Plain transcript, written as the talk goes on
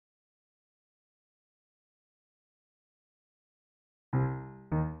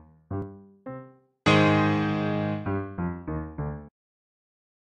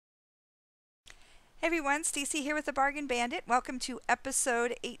Hey everyone, Staci here with the Bargain Bandit. Welcome to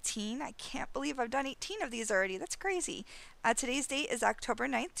episode 18. I can't believe I've done 18 of these already. That's crazy. Today's date is October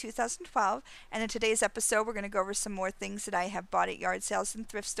 9th, 2012, and in today's episode we're going to go over some more things that I have bought at yard sales and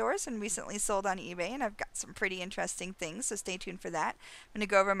thrift stores and recently sold on eBay, and I've got some pretty interesting things, so stay tuned for that. I'm going to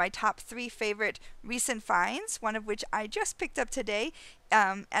go over my top 3 favorite recent finds, one of which I just picked up today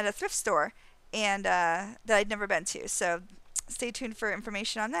at a thrift store and that I'd never been to. So stay tuned for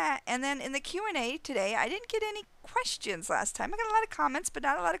information on that. And then in the Q&A today, I didn't get any questions last time. I got a lot of comments, but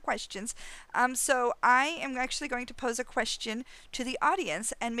not a lot of questions. So I am actually going to pose a question to the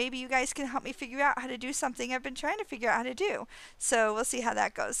audience, and maybe you guys can help me figure out how to do something I've been trying to figure out how to do. So we'll see how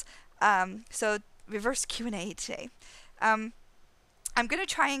that goes. So reverse Q&A today. I'm going to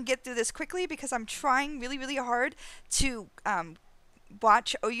try and get through this quickly because I'm trying really, really hard to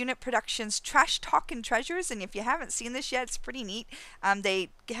watch O Unit Productions Trash Talkin' Treasures, and if you haven't seen this yet, it's pretty neat. They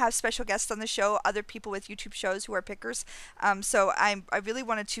have special guests on the show, other people with YouTube shows who are pickers. So I really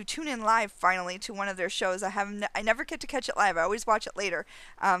wanted to tune in live finally to one of their shows. I never get to catch it live. I always watch it later.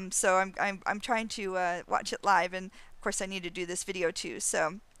 So I'm trying to watch it live, and of course I need to do this video too.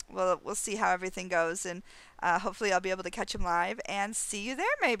 So we'll see how everything goes, and hopefully I'll be able to catch them live and see you there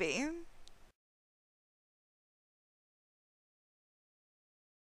maybe.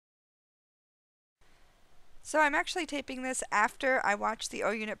 So I'm actually taping this after I watched the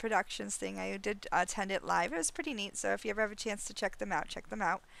O Unit Productions thing. I did attend it live. It was pretty neat, so if you ever have a chance to check them out, check them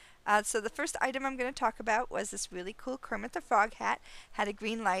out. So the first item I'm going to talk about was this really cool Kermit the Frog hat. Had a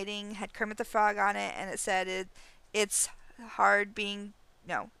green lighting, had Kermit the Frog on it, and it said it's hard being,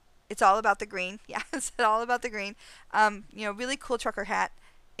 no, it's all about the green. Yeah, it said all about the green. Really cool trucker hat.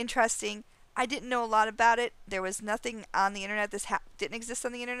 Interesting. I didn't know a lot about it. There was nothing on the internet. This hat didn't exist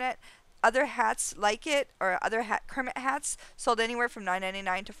on the internet. Other hats like it, or other Kermit hats, sold anywhere from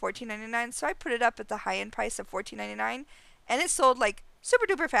 $9.99 to $14.99. So I put it up at the high-end price of $14.99, and it sold like super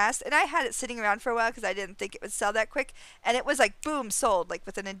duper fast. And I had it sitting around for a while because I didn't think it would sell that quick. And it was like boom, sold like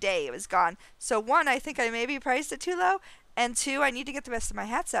within a day. It was gone. So one, I think I maybe priced it too low, and two, I need to get the rest of my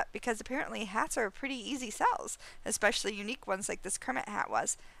hats up because apparently hats are pretty easy sells, especially unique ones like this Kermit hat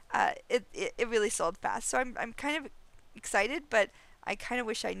was. It really sold fast. So I'm kind of excited, but I kind of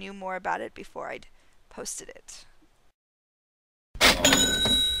wish I knew more about it before I'd posted it.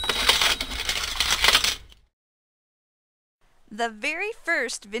 The very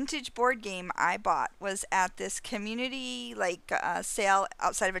first vintage board game I bought was at this community sale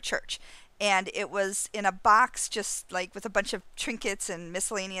outside of a church. And it was in a box just like with a bunch of trinkets and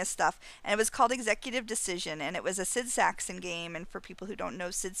miscellaneous stuff. And it was called Executive Decision, and it was a Sid Sackson game. And for people who don't know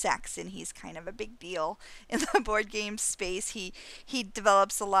Sid Sackson, he's kind of a big deal in the board game space. He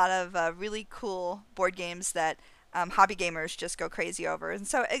develops a lot of really cool board games that hobby gamers just go crazy over. And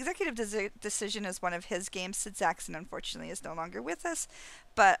so Executive Decision is one of his games. Sid Sackson unfortunately is no longer with us,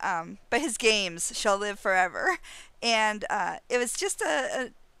 but his games shall live forever. And it was just a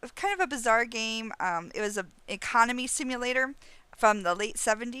kind of a bizarre game. It was an economy simulator from the late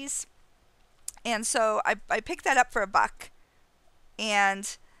 70s. And so I picked that up for $1.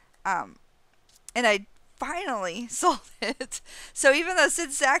 And I finally sold it. So even though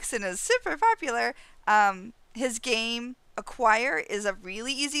Sid Sackson is super popular, his game Acquire is a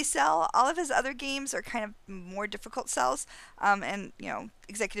really easy sell. All of his other games are kind of more difficult sells. And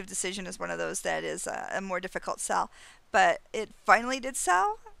Executive Decision is one of those that is a more difficult sell. But it finally did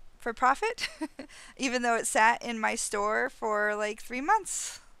sell for profit, even though it sat in my store for like 3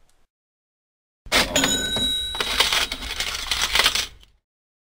 months.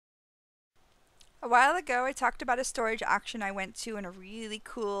 A while ago, I talked about a storage auction I went to and a really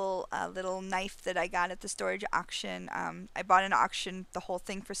cool little knife that I got at the storage auction. I bought an auction, the whole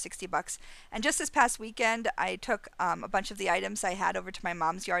thing for $60. And just this past weekend, I took a bunch of the items I had over to my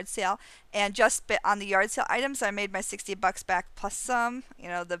mom's yard sale. And just on the yard sale items, I made my $60 back plus some.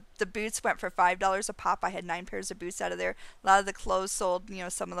 The boots went for $5 a pop. I had 9 pairs of boots out of there. A lot of the clothes sold.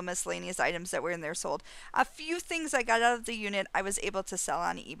 Some of the miscellaneous items that were in there sold. A few things I got out of the unit I was able to sell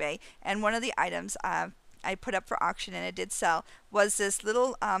on eBay. And one of the items I put up for auction, and it did sell, was this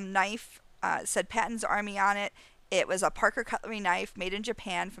little knife. It said Patton's Army on it. It was a Parker cutlery knife made in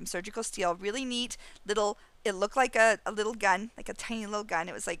Japan from surgical steel. Really neat little, it looked like a little gun, like a tiny little gun.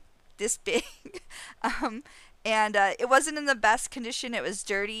 It was like this big. And it wasn't in the best condition. It was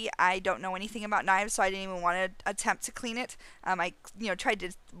dirty. I don't know anything about knives, so I didn't even want to attempt to clean it. I tried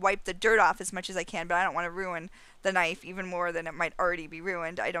to wipe the dirt off as much as I can, but I don't want to ruin the knife even more than it might already be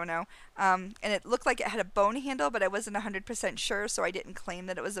ruined. I don't know. And it looked like it had a bone handle, but I wasn't 100% sure, so I didn't claim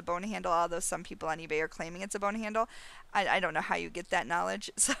that it was a bone handle, although some people on eBay are claiming it's a bone handle. I don't know how you get that knowledge,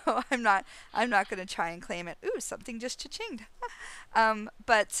 so I'm not going to try and claim it. Ooh, something just cha-chinged.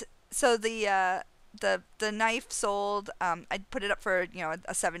 But so the knife sold. I put it up for, you know,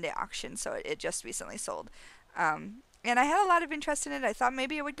 a 7-day auction, so it just recently sold. And I had a lot of interest in it. I thought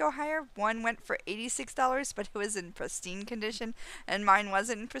maybe it would go higher. One went for $86, but it was in pristine condition, and mine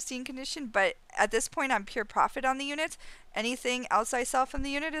wasn't in pristine condition. But at this point, I'm pure profit on the unit. Anything else I sell from the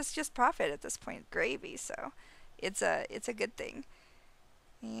unit is just profit at this point, gravy. So it's a good thing.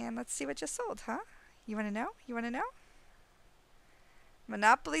 And let's see what just sold, huh? You want to know? You want to know?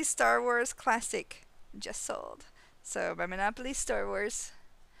 Monopoly Star Wars Classic just sold. So my Monopoly Star Wars,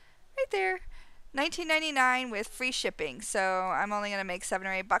 right there. $19.99 with free shipping, so I'm only gonna make $7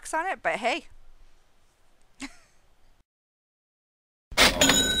 or $8 on it, but hey.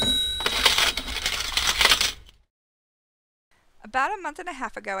 About a month and a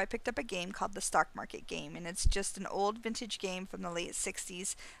half ago, I picked up a game called the Stock Market Game, and it's just an old vintage game from the late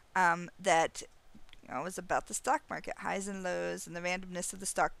 60s that, you know, it was about the stock market, highs and lows, and the randomness of the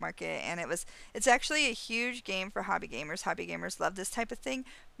stock market. And it's actually a huge game for hobby gamers. Hobby gamers love this type of thing.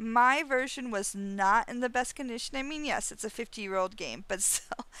 My version was not in the best condition. I mean, yes, it's a 50-year-old game, but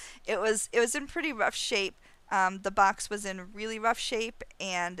still, it was in pretty rough shape. The box was in really rough shape,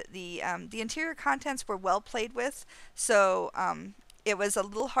 and the interior contents were well played with, so it was a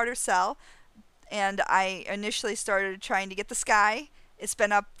little harder sell. And I initially started trying to get the Sky. It's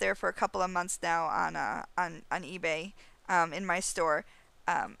been up there for a couple of months now on eBay in my store.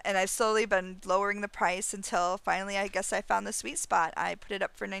 And I've slowly been lowering the price until finally I guess I found the sweet spot. I put it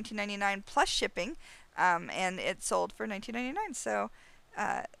up for $19.99 plus shipping, and it sold for $19.99. So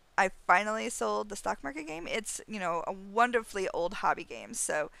I finally sold the Stock Market Game. It's, you know, a wonderfully old hobby game.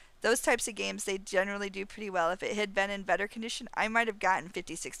 So those types of games, they generally do pretty well. If it had been in better condition, I might have gotten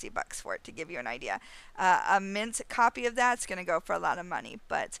 $50-$60 for it, to give you an idea. A mint copy of that's going to go for a lot of money,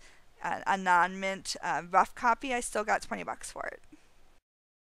 but a non-mint rough copy, I still got $20 for it.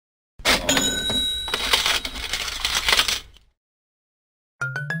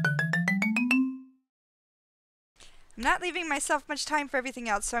 I'm not leaving myself much time for everything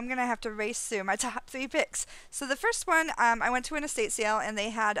else, so I'm going to have to race through my top 3 picks. So the first one, I went to an estate sale, and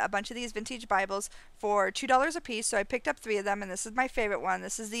they had a bunch of these vintage Bibles for $2 a piece, so I picked up 3 of them, and this is my favorite one.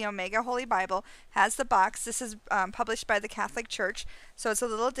 This is the Omega Holy Bible. Has the box. This is published by the Catholic Church, so it's a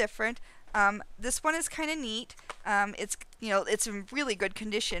little different. This one is kind of neat. It's, you know, it's in really good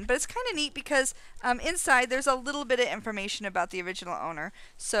condition, but it's kind of neat because inside there's a little bit of information about the original owner.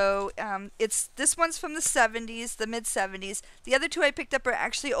 So this one's from the 70s, the mid 70s. The other 2 I picked up are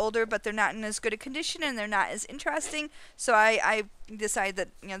actually older, but they're not in as good a condition and they're not as interesting. So I decided that,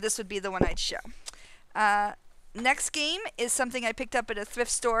 you know, this would be the one I'd show. Next game is something I picked up at a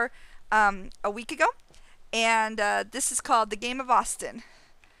thrift store a week ago, and this is called The Game of Austin.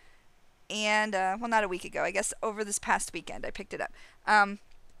 And, well, not a week ago, I guess over this past weekend I picked it up.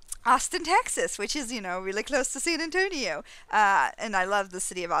 Austin, Texas, which is, you know, really close to San Antonio. And I love the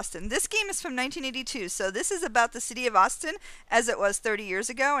city of Austin. This game is from 1982, so this is about the city of Austin as it was 30 years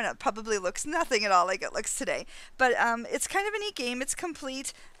ago, and it probably looks nothing at all like it looks today. But it's kind of a neat game. It's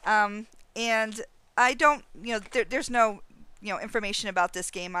complete, and I don't, you know, there's no, you know, information about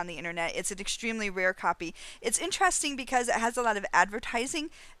this game on the internet. It's an extremely rare copy. It's interesting because it has a lot of advertising.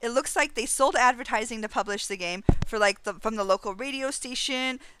 It looks like they sold advertising to publish the game for from the local radio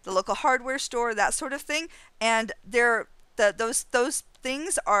station, the local hardware store, that sort of thing. And those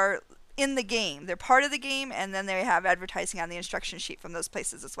things are in the game. They're part of the game, and then they have advertising on the instruction sheet from those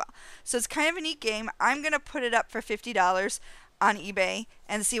places as well. So it's kind of a neat game. I'm gonna put it up for $50 on eBay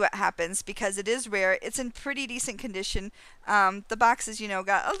and see what happens because it is rare. It's in pretty decent condition. The box is, you know,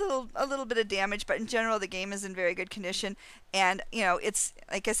 got a little bit of damage, but in general the game is in very good condition. And, you know, it's,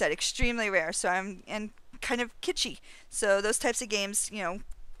 like I said, extremely rare. So and kind of kitschy. So those types of games, you know,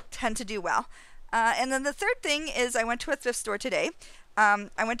 tend to do well. And then the third thing is I went to a thrift store today.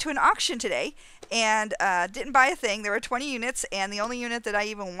 I went to an auction today and didn't buy a thing. There were 20 units, and the only unit that I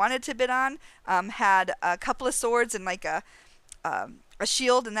even wanted to bid on had a couple of swords and like a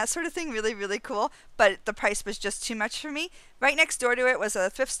shield and that sort of thing. Really, really cool. But the price was just too much for me. Right next door to it was a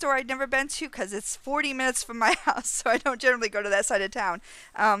thrift store I'd never been to because it's 40 minutes from my house, so I don't generally go to that side of town.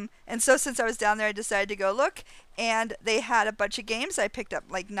 And so since I was down there, I decided to go look, and they had a bunch of games. I picked up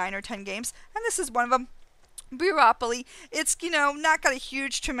like 9 or 10 games, and this is one of them. Bureaupoly. It's, you know, not got a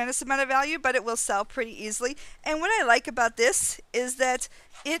huge, tremendous amount of value, but it will sell pretty easily. And what I like about this is that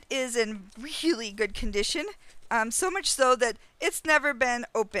it is in really good condition. So much so that it's never been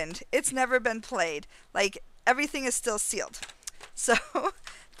opened. It's never been played. Like, everything is still sealed. So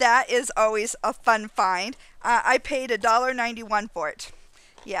that is always a fun find. I paid $1.91 for it.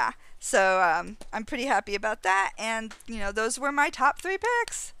 Yeah. So I'm pretty happy about that. And, those were my top 3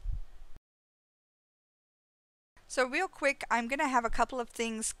 picks. So real quick, I'm going to have a couple of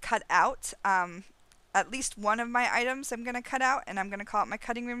things cut out. At least one of my items I'm going to cut out, and I'm going to call it my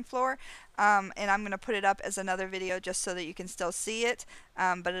cutting room floor. And I'm going to put it up as another video just so that you can still see it.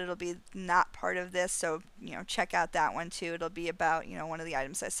 But it'll be not part of this, so check out that one too. It'll be about one of the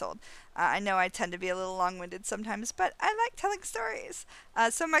items I sold. I know I tend to be a little long-winded sometimes, but I like telling stories.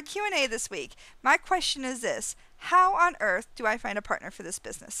 So my Q&A this week. My question is this: how on earth do I find a partner for this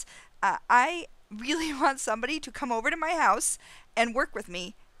business? I really want somebody to come over to my house and work with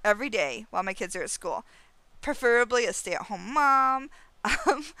me every day while my kids are at school. Preferably a stay-at-home mom,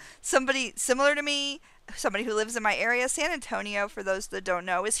 somebody similar to me, somebody who lives in my area. San Antonio, for those that don't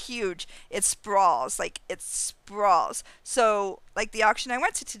know, is huge. It sprawls. So, like the auction I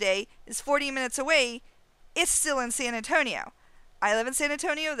went to today is 40 minutes away. It's still in San Antonio. I live in San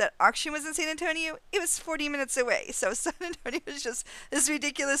Antonio. That auction was in San Antonio. It was 40 minutes away. So San Antonio is just this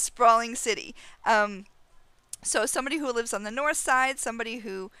ridiculous sprawling city. So somebody who lives on the north side, somebody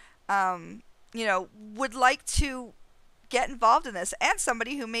who, would like to get involved in this, and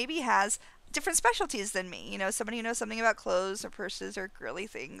somebody who maybe has different specialties than me. Somebody who knows something about clothes or purses or girly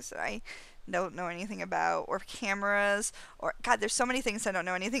things that I don't know anything about, or cameras, or God, there's so many things I don't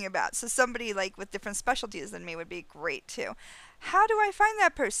know anything about. So somebody like with different specialties than me would be great too. How do I find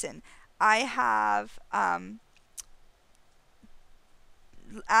that person? I have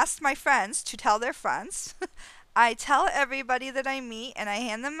asked my friends to tell their friends. I tell everybody that I meet, and I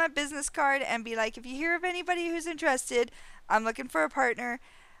hand them my business card and be like, if you hear of anybody who's interested, I'm looking for a partner.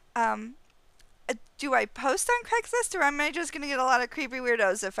 Do I post on Craigslist, or am I just going to get a lot of creepy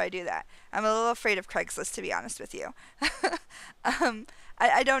weirdos if I do that? I'm a little afraid of Craigslist, to be honest with you.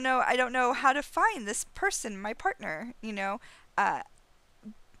 I don't know. I don't know how to find this person, my partner.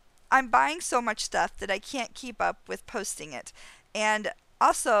 I'm buying so much stuff that I can't keep up with posting it. And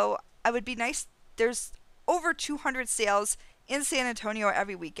also, I would be nice. There's over 200 sales in San Antonio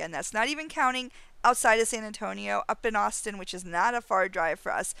every weekend. That's not even counting outside of San Antonio, up in Austin, which is not a far drive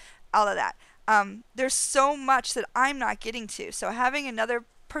for us. All of that. There's so much that I'm not getting to. So having another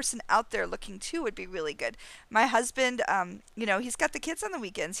person out there looking too would be really good. My husband, he's got the kids on the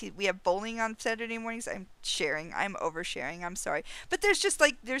weekends. We have bowling on Saturday mornings. I'm oversharing. I'm sorry. But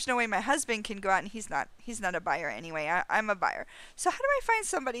there's no way my husband can go out, and he's not a buyer anyway. I'm a buyer. So how do I find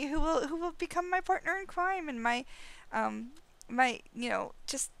somebody who will become my partner in crime and my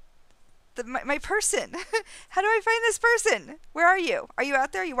person? How do I find this person? Where are you? Are you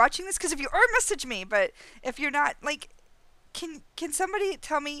out there? Are you watching this? Because if you are, message me. But if you're not, can somebody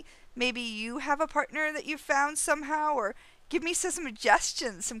tell me maybe you have a partner that you found somehow, or give me some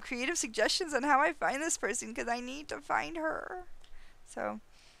suggestions, some creative suggestions on how I find this person, because I need to find her. So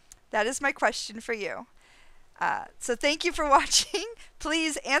that is my question for you. So thank you for watching.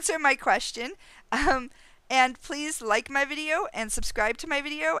 Please answer my question. And please like my video and subscribe to my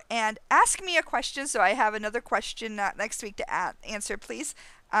video and ask me a question, so I have another question next week to answer, please,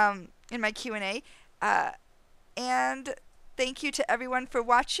 in my Q&A. And thank you to everyone for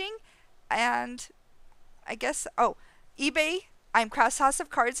watching. And I guess, eBay, I'm Kraus House of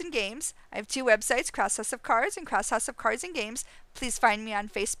Cards and Games. I have 2 websites, Kraus House of Cards and Kraus House of Cards and Games. Please find me on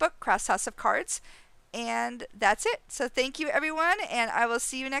Facebook, Kraus House of Cards. And that's it. So thank you, everyone, and I will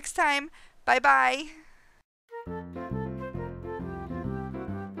see you next time. Bye-bye.